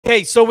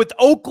Okay, so with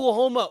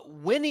Oklahoma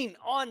winning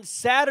on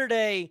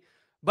Saturday,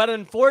 but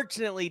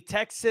unfortunately,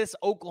 Texas,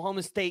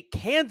 Oklahoma State,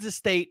 Kansas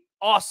State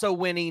also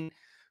winning.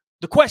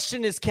 The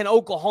question is, can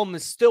Oklahoma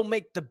still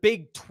make the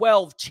Big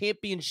 12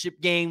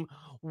 championship game?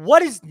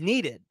 What is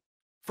needed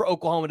for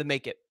Oklahoma to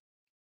make it?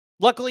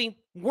 Luckily,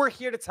 we're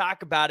here to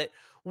talk about it.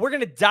 We're going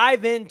to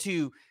dive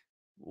into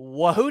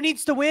who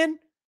needs to win,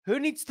 who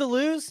needs to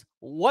lose,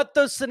 what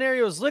those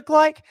scenarios look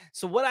like.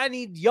 So what I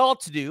need y'all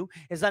to do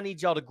is I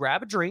need y'all to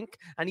grab a drink.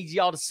 I need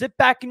y'all to sit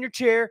back in your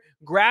chair,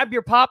 grab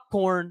your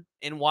popcorn,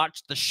 and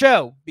watch the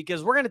show,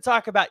 because we're going to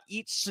talk about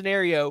each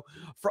scenario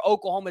for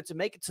Oklahoma to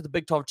make it to the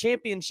Big 12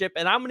 championship.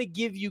 And I'm going to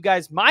give you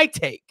guys my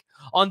take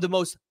on the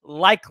most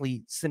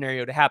likely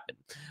scenario to happen.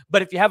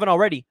 But if you haven't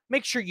already,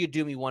 make sure you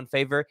do me one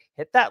favor.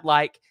 Hit that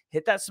like,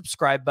 hit that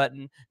subscribe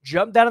button,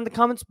 jump down in the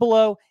comments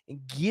below,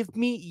 and give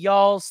me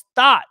y'all's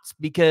thoughts,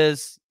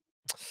 because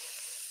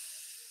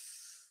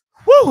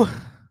whew,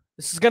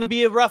 this is going to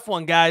be a rough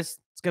one, guys.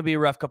 It's going to be a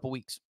rough couple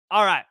weeks.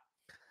 All right.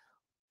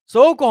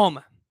 So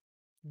Oklahoma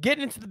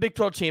getting into the Big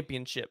 12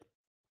 championship.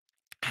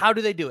 How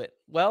do they do it?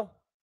 Well,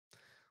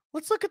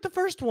 let's look at the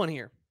first one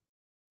here.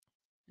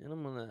 And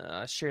I'm going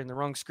to share in the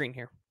wrong screen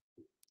here.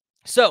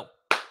 So,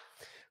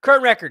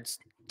 current records: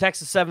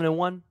 Texas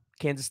 7-1,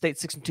 Kansas State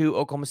 6-2,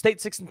 Oklahoma State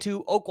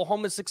 6-2,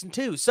 Oklahoma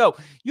 6-2. So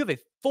you have a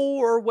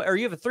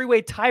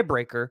three-way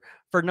tiebreaker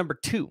for number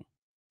 2.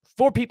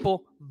 4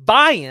 people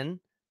vying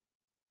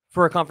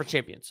for a conference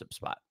championship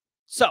spot.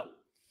 So,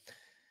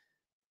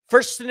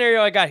 first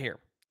scenario I got here: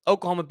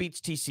 Oklahoma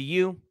beats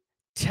TCU,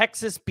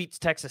 Texas beats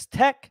Texas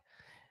Tech.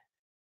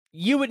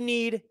 You would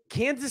need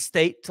Kansas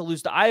State to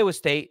lose to Iowa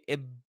State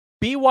and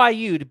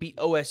BYU to beat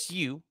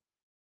OSU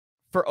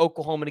for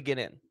Oklahoma to get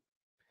in.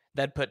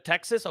 That'd put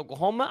Texas,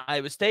 Oklahoma,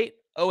 Iowa State,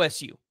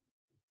 OSU.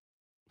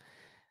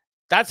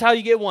 That's how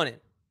you get one in.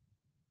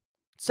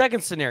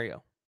 Second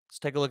scenario. Let's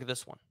take a look at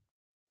this one.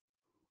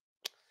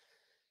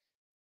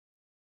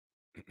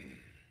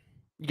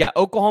 You got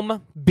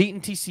Oklahoma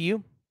beating TCU.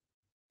 You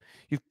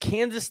have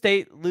Kansas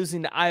State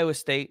losing to Iowa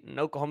State, and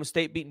Oklahoma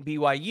State beating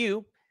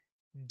BYU.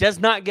 Does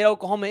not get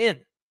Oklahoma in.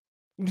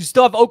 You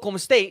still have Oklahoma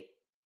State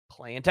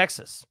playing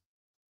Texas.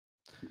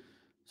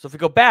 So if we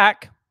go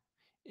back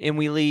and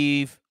we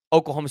leave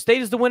Oklahoma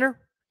State as the winner,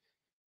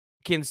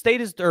 Kansas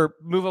State is, or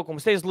move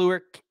Oklahoma State as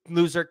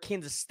loser,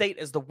 Kansas State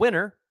as the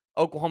winner,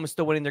 Oklahoma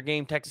still winning their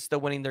game, Texas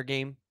still winning their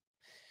game.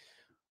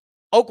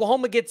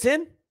 Oklahoma gets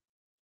in,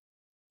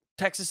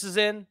 Texas is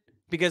in,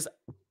 because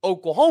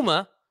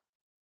Oklahoma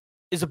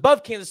is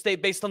above Kansas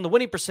State based on the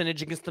winning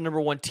percentage against the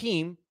number 1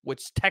 team,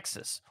 which is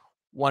Texas.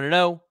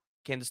 1-0,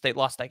 Kansas State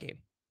lost that game.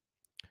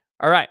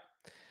 All right.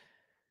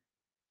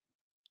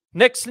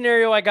 Next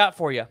scenario I got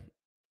for you: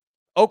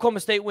 Oklahoma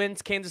State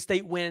wins, Kansas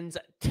State wins,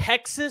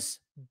 Texas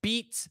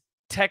beats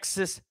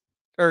Texas,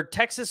 or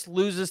Texas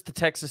loses to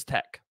Texas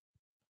Tech.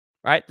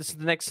 All right, this is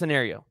the next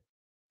scenario.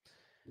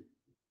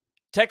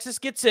 Texas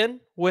gets in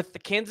with the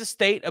Kansas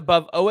State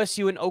above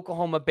OSU and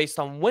Oklahoma based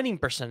on winning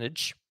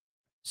percentage.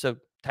 So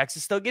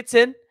Texas still gets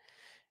in,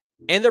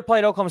 and they're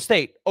playing Oklahoma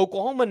State.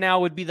 Oklahoma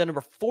now would be the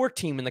number 4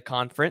 team in the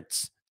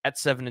conference at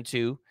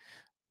 7-2,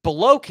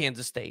 below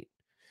Kansas State.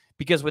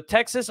 Because with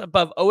Texas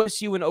above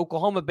OSU and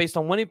Oklahoma based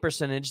on winning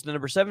percentage, the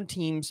number 7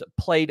 teams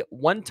played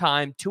one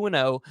time,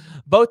 2-0.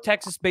 Both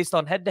Texas based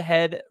on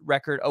head-to-head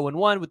record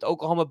 0-1, with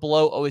Oklahoma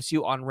below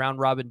OSU on round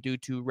robin due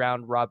to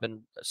round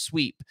robin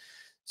sweep.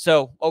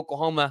 So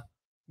Oklahoma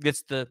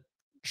gets the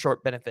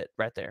short benefit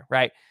right there,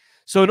 right?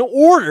 So in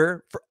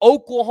order for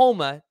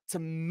Oklahoma to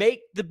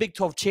make the Big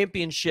 12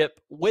 championship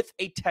with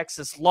a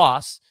Texas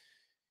loss,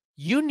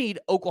 you need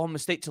Oklahoma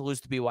State to lose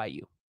to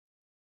BYU.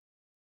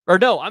 Or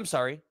no, I'm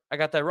sorry. I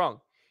got that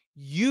wrong.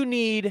 You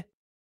need,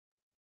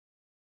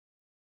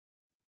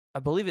 I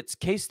believe it's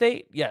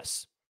K-State.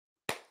 Yes.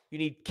 You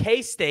need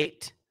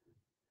K-State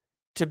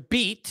to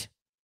beat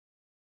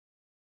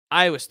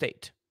Iowa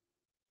State.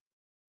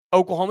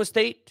 Oklahoma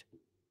State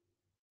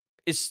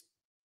is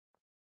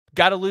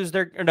got to lose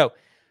their, or no.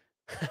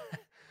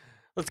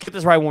 Let's get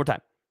this right one more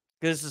time,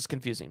 because this is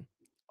confusing.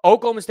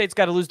 Oklahoma State's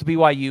got to lose to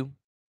BYU.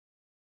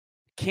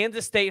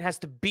 Kansas State has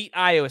to beat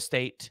Iowa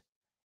State,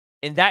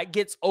 and that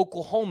gets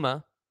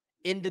Oklahoma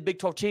in the Big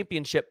 12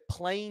 championship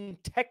playing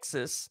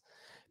Texas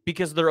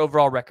because of their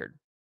overall record.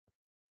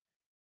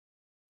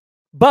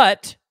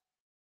 But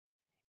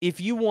if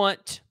you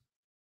want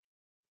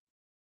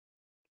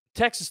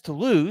Texas to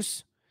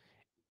lose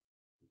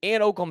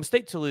and Oklahoma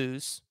State to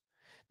lose,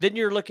 then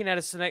you're looking at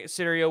a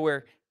scenario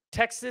where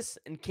Texas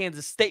and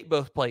Kansas State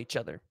both play each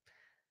other.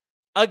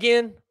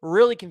 Again,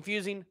 really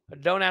confusing.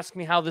 Don't ask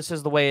me how this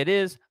is the way it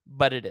is,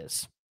 but it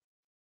is.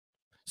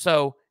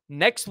 So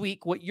next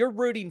week, what you're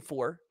rooting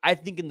for, I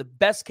think in the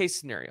best case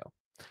scenario,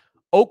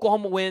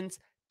 Oklahoma wins,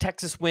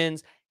 Texas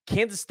wins,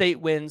 Kansas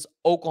State wins,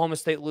 Oklahoma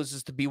State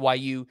loses to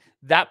BYU.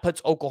 That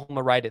puts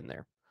Oklahoma right in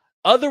there.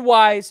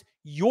 Otherwise,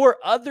 your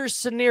other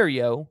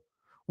scenario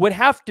would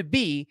have to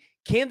be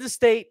Kansas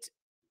State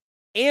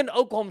and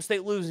Oklahoma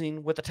State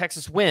losing with a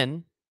Texas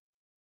win,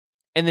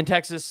 and then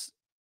Texas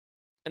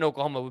and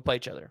Oklahoma would play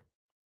each other.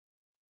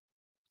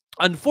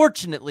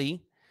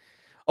 Unfortunately,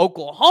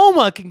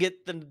 Oklahoma can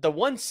get the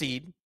 1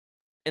 seed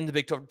in the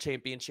Big 12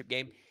 championship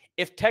game.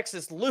 If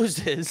Texas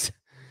loses,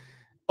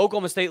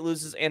 Oklahoma State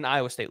loses and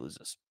Iowa State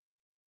loses.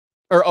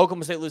 Or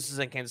Oklahoma State loses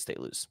and Kansas State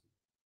loses.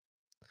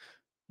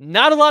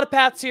 Not a lot of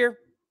paths here.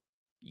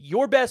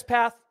 Your best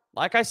path,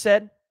 like I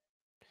said,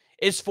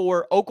 is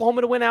for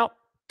Oklahoma to win out,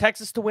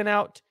 Texas to win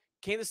out,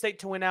 Kansas State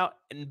to win out,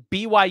 and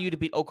BYU to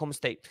beat Oklahoma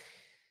State.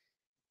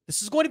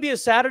 This is going to be a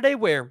Saturday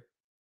where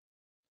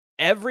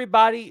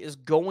everybody is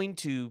going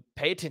to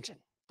pay attention.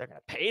 They're going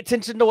to pay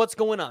attention to what's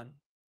going on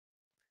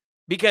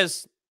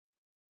because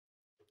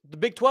the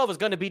Big 12 is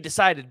going to be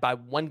decided by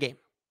 1 game.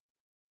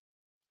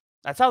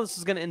 That's how this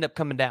is going to end up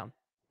coming down.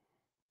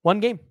 1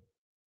 game.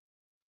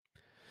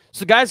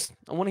 So, guys,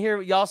 I want to hear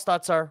what y'all's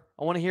thoughts are.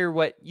 I want to hear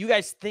what you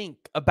guys think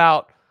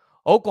about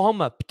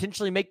Oklahoma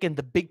potentially making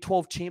the Big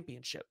 12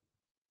 championship.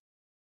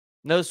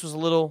 I know this was a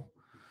little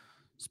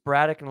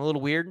sporadic and a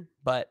little weird,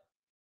 but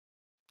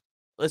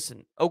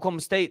listen,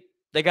 Oklahoma State,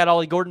 they got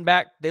Ollie Gordon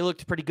back. They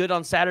looked pretty good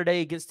on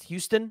Saturday against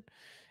Houston.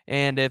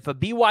 And if a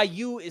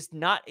BYU is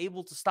not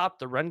able to stop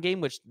the run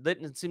game, which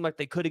didn't seem like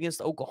they could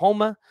against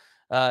Oklahoma,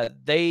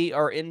 they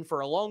are in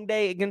for a long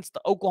day against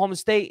Oklahoma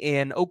State,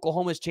 and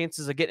Oklahoma's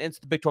chances of getting into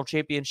the Big 12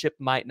 championship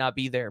might not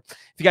be there.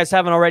 If you guys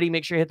haven't already,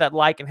 make sure you hit that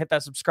like and hit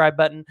that subscribe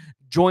button.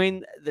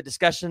 Join the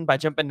discussion by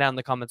jumping down in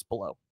the comments below.